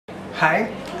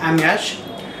Hi, I'm Yash.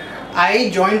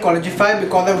 I joined Collegify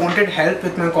because I wanted help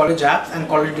with my college apps and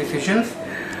college decisions.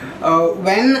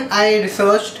 When I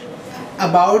researched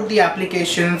about the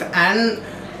applications and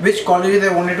which colleges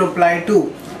I wanted to apply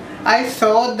to, I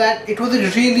saw that it was a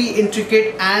really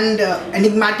intricate and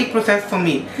enigmatic process for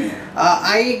me.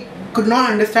 I could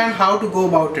not understand how to go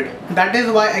about it. That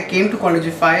is why I came to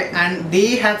Collegify, and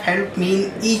they have helped me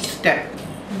in each step.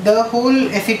 The whole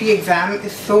SAT exam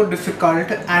is so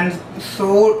difficult and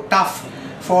so tough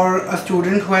for a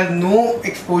student who has no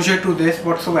exposure to this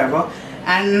whatsoever,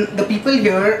 and the people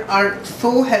here are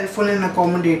so helpful and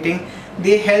accommodating.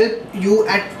 They help you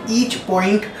at each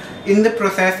point in the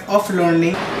process of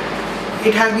learning.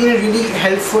 It has been a really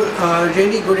helpful,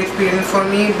 really good experience for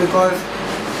me because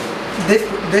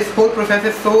this whole process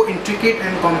is so intricate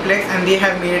and complex, and they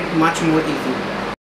have made it much more easy.